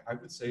spent, I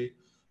would say,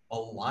 a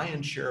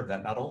lion's share of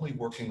that, not only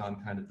working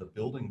on kind of the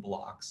building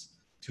blocks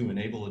to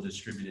enable a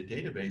distributed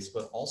database,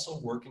 but also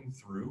working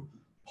through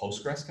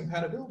Postgres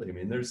compatibility. I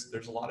mean,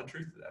 there's a lot of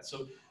truth to that.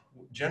 So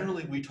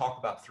generally we talk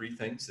about three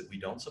things that we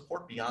don't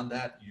support. Beyond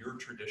that, your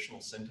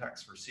traditional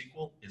syntax for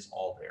SQL is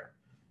all there.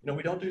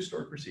 We don't do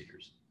stored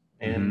procedures.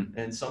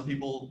 And some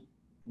people,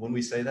 when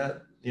we say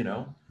that,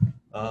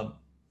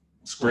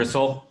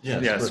 Bristle?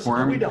 Yeah,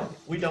 squirm.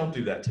 We don't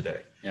do that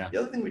today. Yeah. The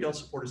other thing we don't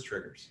support is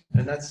triggers.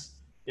 And that's,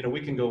 we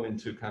can go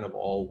into kind of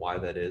all why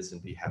that is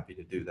and be happy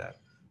to do that.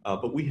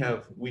 But we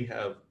have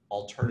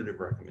alternative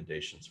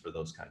recommendations for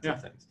those kinds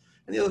of things.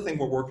 And the other thing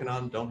we're working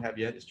on, don't have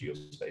yet, is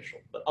geospatial.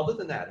 But other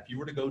than that, if you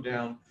were to go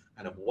down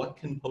kind of what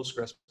can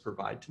Postgres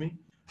provide to me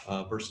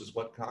versus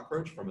what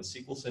Cockroach, from a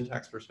SQL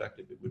syntax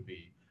perspective, it would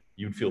be,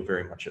 you'd feel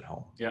very much at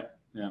home. Yeah,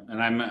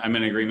 and I'm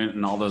in agreement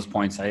in all those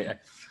points.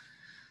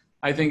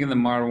 I think in the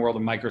modern world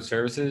of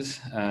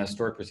microservices,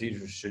 stored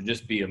procedures should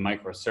just be a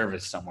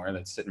microservice somewhere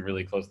that's sitting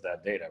really close to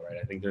that data, right?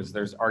 I think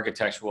there's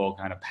architectural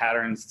kind of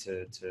patterns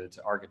to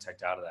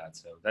architect out of that.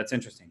 So that's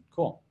interesting.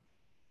 Cool.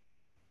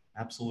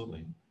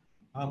 Absolutely.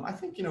 I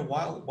think,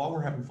 while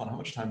we're having fun, how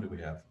much time do we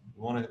have?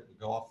 We want to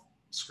go off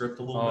script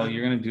a little bit? Oh,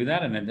 you're going to do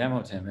that in a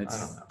demo, Tim. I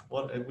don't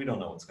know. We don't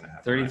know what's going to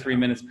happen. 33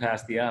 minutes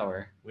past the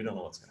hour. We don't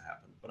know what's going to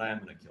happen, but I am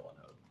going to kill a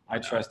node. I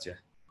trust you.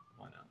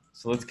 Why not?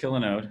 So let's kill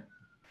a node.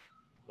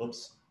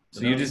 Oops.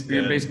 So you're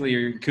basically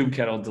your kube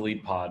kettle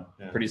delete pod.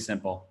 Yeah. Pretty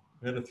simple.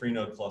 We had a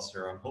 3-node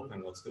cluster. I'm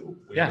hoping let's go.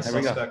 We have a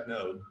there suspect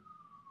node.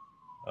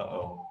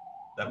 Uh-oh.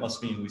 That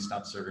must mean we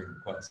stopped serving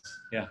requests.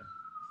 Yeah.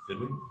 Did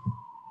we?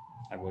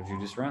 What did you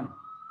just run?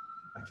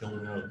 I killed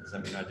a node. Does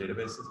that mean our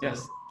database is dead?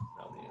 Yes.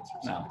 No, the answer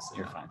is No, obviously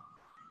you're no. fine.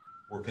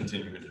 We're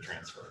continuing to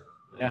transfer.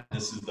 Yeah.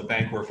 This is the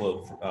bank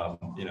workload.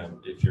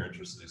 If you're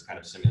interested, is kind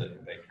of simulating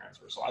a bank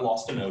transfer. So I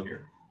lost a node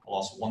here. I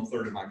lost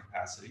 1/3 of my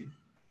capacity.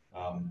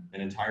 An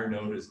entire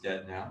node is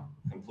dead now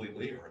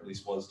completely, or at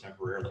least was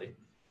temporarily.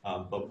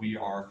 But we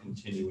are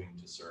continuing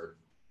to serve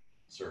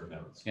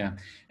nodes. Yeah,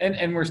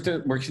 and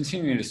we're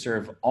continuing to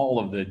serve all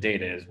of the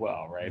data as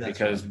well, right? That's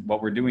because right.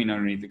 what we're doing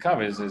underneath the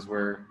covers is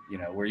we're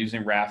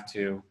using RAF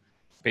to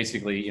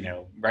basically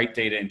write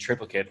data in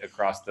triplicate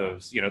across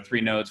those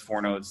 3 nodes,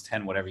 4 nodes,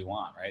 10, whatever you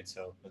want, right?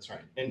 So that's right.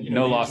 And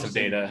no loss of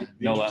data,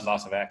 no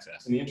loss of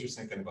access. And the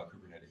interesting thing about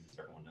Kubernetes, as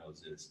everyone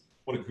knows, is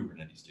what did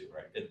Kubernetes do,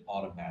 right? It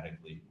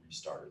automatically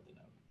restarted the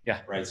node.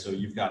 Yeah. Right. So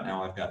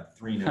I've got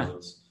 3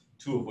 nodes,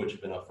 2 of which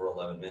have been up for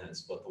 11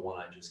 minutes, but the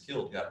one I just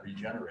killed got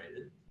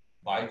regenerated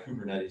by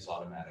Kubernetes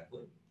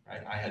automatically,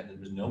 right? There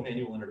was no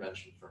manual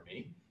intervention for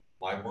me.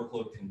 My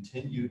workload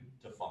continued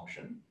to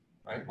function,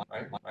 right?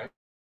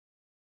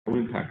 No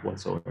impact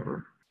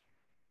whatsoever.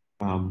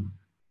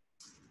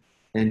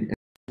 And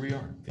we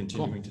are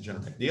continuing to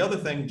generate. The other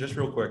thing, just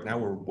real quick, now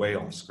we're way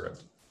off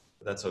script,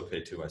 but that's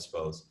okay too, I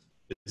suppose,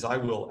 is I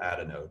will add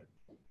a node.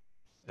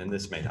 And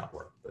this may not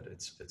work, but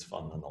it's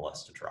fun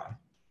nonetheless to try.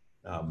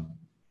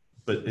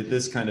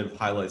 This kind of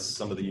highlights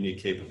some of the unique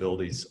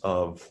capabilities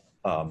of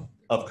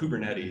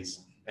Kubernetes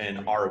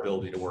and our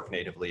ability to work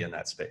natively in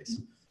that space.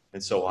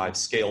 And so I've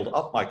scaled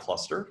up my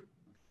cluster,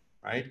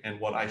 right? And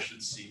what I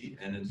should see,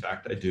 and in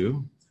fact I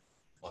do,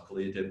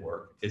 luckily it did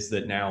work, is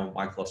that now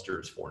my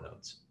cluster is 4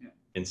 nodes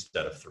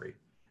instead of 3.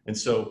 And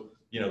so,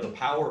 the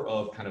power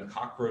of kind of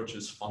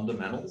Cockroach's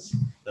fundamentals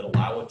that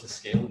allow it to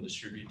scale and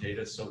distribute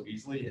data so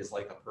easily is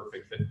like a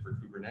perfect fit for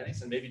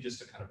Kubernetes. And maybe just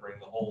to kind of bring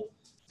the whole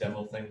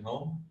demo thing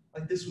home,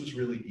 like this was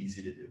really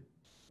easy to do.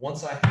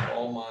 Once I had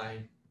all my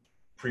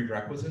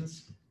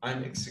prerequisites,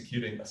 I'm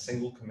executing a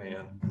single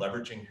command,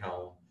 leveraging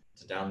Helm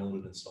to download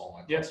and install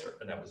my cluster,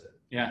 and that was it.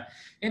 Yeah,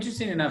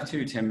 interesting enough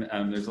too, Tim.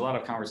 There's a lot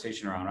of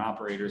conversation around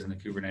operators in the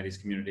Kubernetes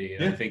community,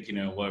 and I think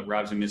what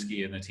Rob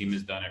Zimiski and the team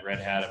has done at Red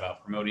Hat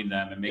about promoting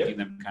them and making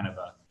them kind of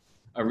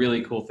a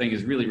really cool thing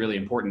is really, really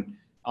important.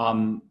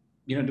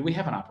 Do we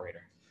have an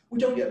operator? We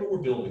don't yet, but we're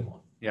building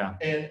one. Yeah.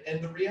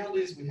 And the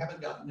reality is we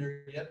haven't gotten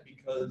there yet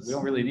because we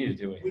don't really need it,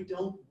 do we? We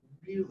don't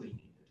really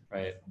need it.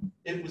 Right.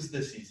 It was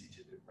this easy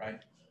to do,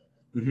 right?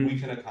 Mm-hmm. We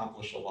can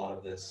accomplish a lot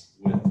of this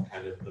with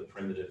kind of the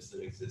primitives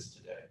that exist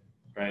today.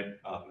 Right.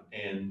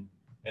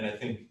 And I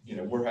think,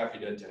 we're happy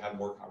to have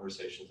more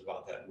conversations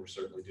about that, and we're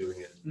certainly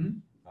doing it. Mm-hmm.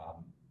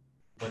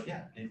 But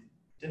yeah, it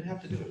didn't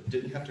have to do it.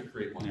 Didn't have to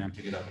create one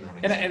to get up and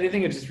running. And I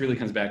think it just really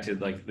comes back to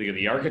like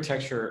the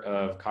architecture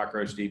of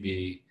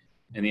CockroachDB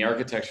and the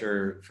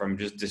architecture from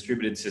just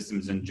distributed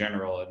systems in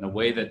general and the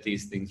way that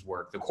these things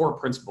work. The core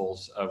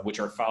principles of which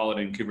are followed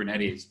in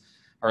Kubernetes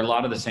are a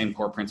lot of the same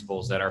core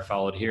principles that are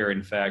followed here.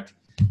 In fact,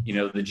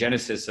 the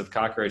genesis of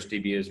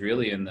CockroachDB is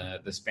really in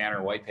the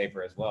Spanner white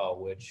paper as well,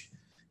 which,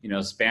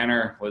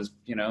 Spanner was,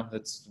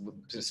 that's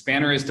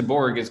Spanner is to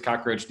Borg as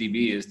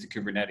CockroachDB is to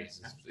Kubernetes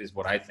is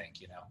what I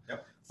think,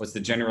 Yep. What's the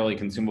generally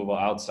consumable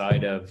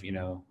outside of,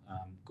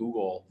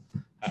 Google,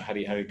 how do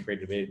you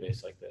create a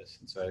database like this?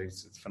 And so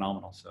it's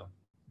phenomenal. So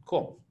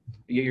cool.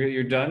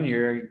 You're done.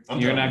 You're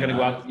not going to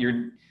go out.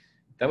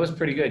 That was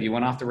pretty good. You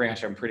went off the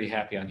ranch. I'm pretty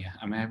happy on you.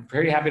 I'm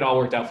pretty happy it all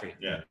worked out for you.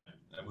 Yeah,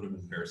 that would have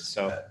been fair.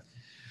 So,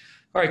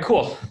 all right,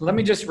 cool. Let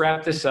me just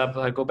wrap this up.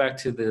 I'll go back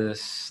to the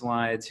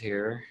slides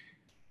here.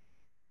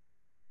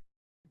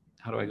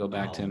 How do I go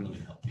back, Tim? Let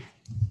me help you.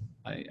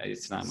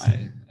 It's not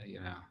my,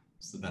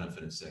 It's the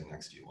benefit of sitting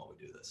next to you while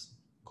we do this.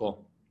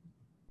 Cool.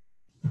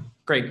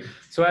 Great.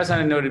 So as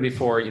I noted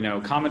before,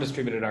 common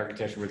distributed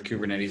architecture with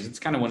Kubernetes, it's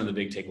kind of one of the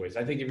big takeaways.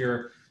 I think if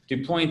you're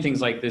deploying things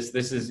like this,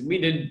 we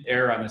did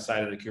err on the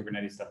side of the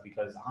Kubernetes stuff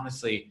because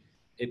honestly,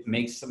 it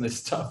makes some of this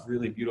stuff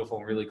really beautiful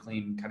and really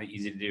clean, kind of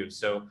easy to do.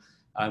 So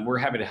we're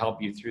happy to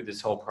help you through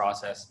this whole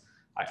process.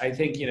 I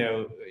think,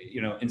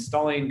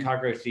 installing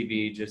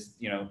CockroachDB, just,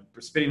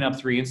 spinning up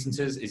 3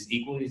 instances is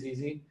equally as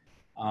easy.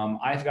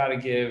 I've got to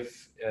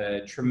give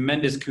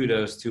tremendous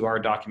kudos to our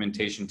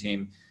documentation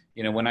team.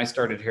 When I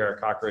started here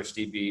at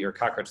CockroachDB or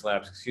Cockroach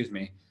Labs, excuse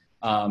me,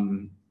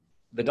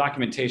 the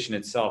documentation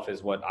itself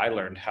is what I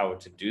learned how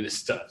to do this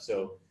stuff.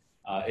 So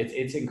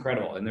it's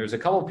incredible. And there's a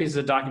couple of pieces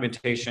of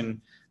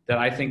documentation that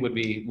I think would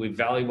be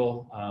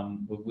valuable.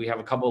 We have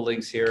a couple of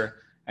links here.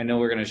 I know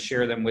we're going to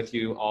share them with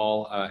you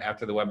all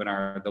after the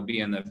webinar. They'll be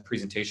in the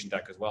presentation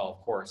deck as well,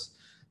 of course.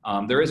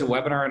 There is a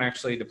webinar on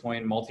actually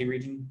deploying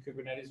multi-region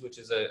Kubernetes, which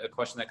is a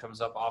question that comes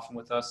up often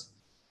with us.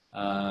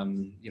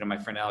 My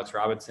friend Alex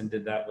Robinson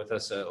did that with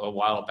us a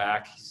while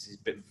back. He's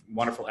been a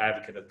wonderful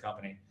advocate of the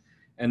company.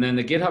 And then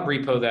the GitHub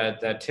repo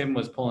that Tim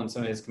was pulling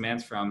some of his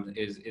commands from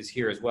is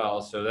here as well.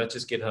 So that's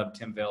just GitHub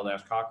Tim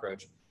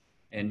Vail-Cockroach.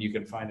 And you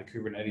can find a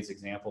Kubernetes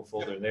example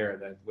folder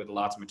there with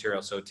lots of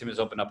material. So Tim has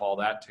opened up all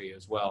that to you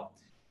as well.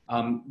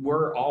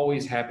 We're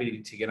always happy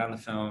to get on the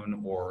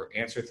phone or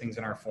answer things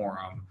in our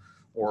forum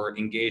or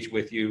engage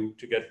with you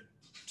to get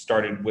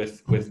started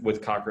with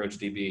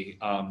CockroachDB.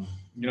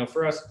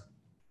 For us,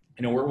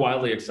 we're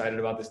wildly excited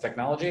about this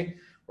technology.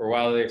 we're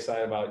wildly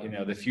excited about,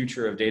 the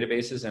future of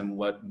databases and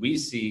what we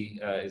see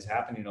is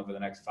happening over the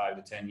next 5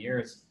 to 10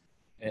 years.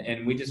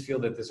 And we just feel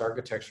that this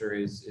architecture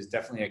is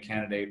definitely a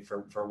candidate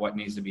for what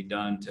needs to be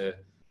done to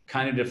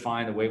kind of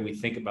define the way we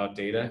think about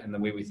data and the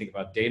way we think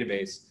about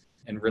database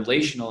and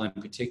relational in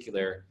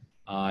particular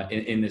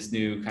in this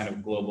new kind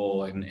of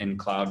global and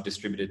cloud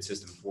distributed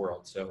systems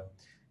world. So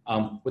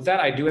with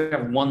that, I do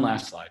have one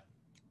last slide.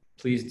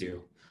 Please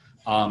do.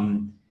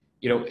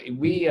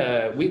 We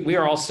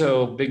are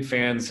also big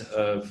fans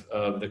of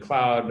the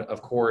cloud,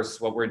 of course,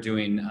 what we're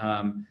doing.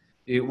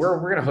 We're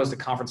going to host a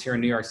conference here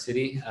in New York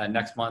City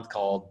next month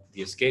called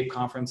the Escape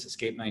Conference,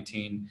 Escape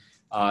 19.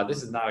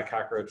 This is not a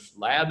Cockroach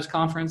Labs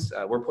conference.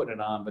 We're putting it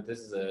on, but this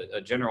is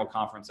a general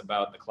conference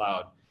about the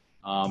cloud.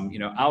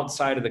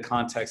 Outside of the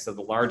context of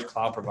the large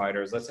cloud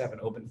providers, let's have an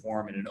open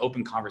forum and an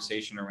open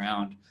conversation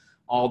around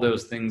all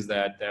those things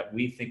that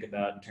we think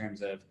about in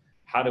terms of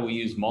how do we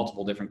use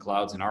multiple different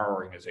clouds in our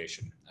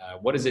organization?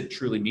 What does it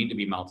truly mean to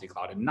be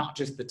multi-cloud, and not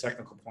just the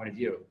technical point of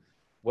view?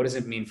 What does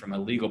it mean from a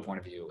legal point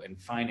of view and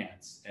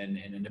finance and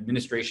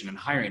administration and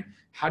hiring?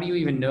 How do you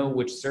even know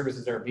which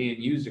services are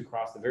being used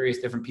across the various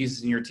different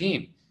pieces in your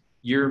team?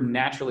 You're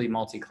naturally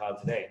multi-cloud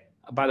today.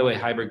 By the way,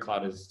 hybrid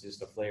cloud is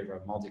just a flavor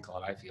of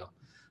multi-cloud, I feel.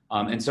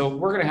 And so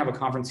we're going to have a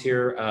conference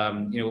here.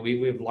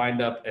 We've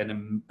lined up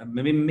an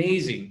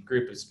amazing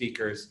group of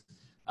speakers.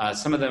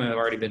 Some of them have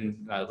already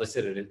been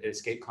listed at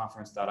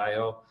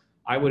escapeconference.io.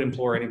 I would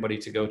implore anybody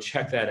to go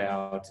check that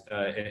out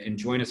and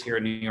join us here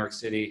in New York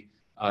City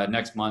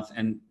next month.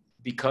 And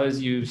because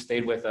you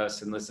stayed with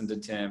us and listened to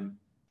Tim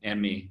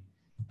and me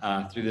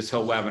through this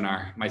whole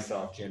webinar,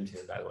 myself, Jim too,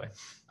 by the way,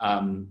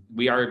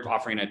 we are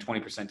offering a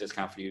 20%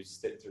 discount for you to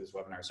sit through this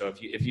webinar. So if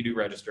you do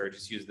register,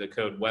 just use the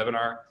code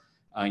webinar.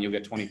 You'll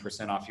get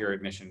 20% off your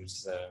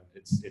admissions.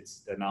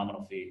 It's a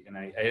nominal fee. And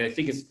I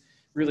think it's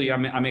really,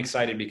 I'm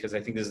excited because I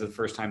think this is the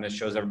first time this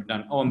show's ever been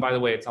done. Oh, and by the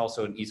way, it's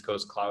also an East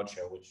Coast cloud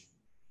show, which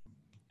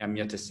I'm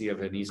yet to see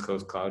of an East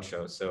Coast cloud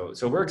show. So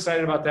we're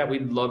excited about that.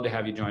 We'd love to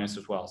have you join us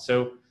as well.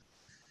 So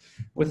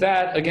with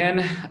that, again,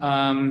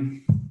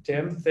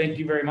 Tim, thank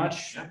you very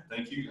much. Yeah,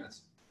 thank you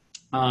guys.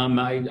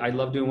 I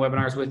love doing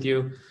webinars with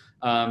you.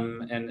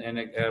 And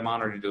I'm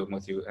honored to do them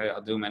with you.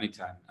 I'll do them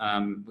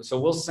anytime. So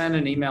we'll send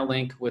an email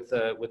link with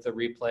the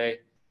replay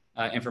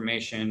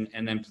information.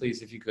 And then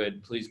please, if you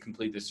could, please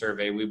complete the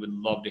survey. We would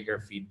love to hear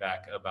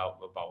feedback about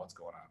what's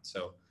going on.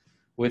 So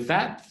with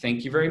that,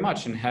 thank you very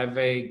much and have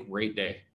a great day.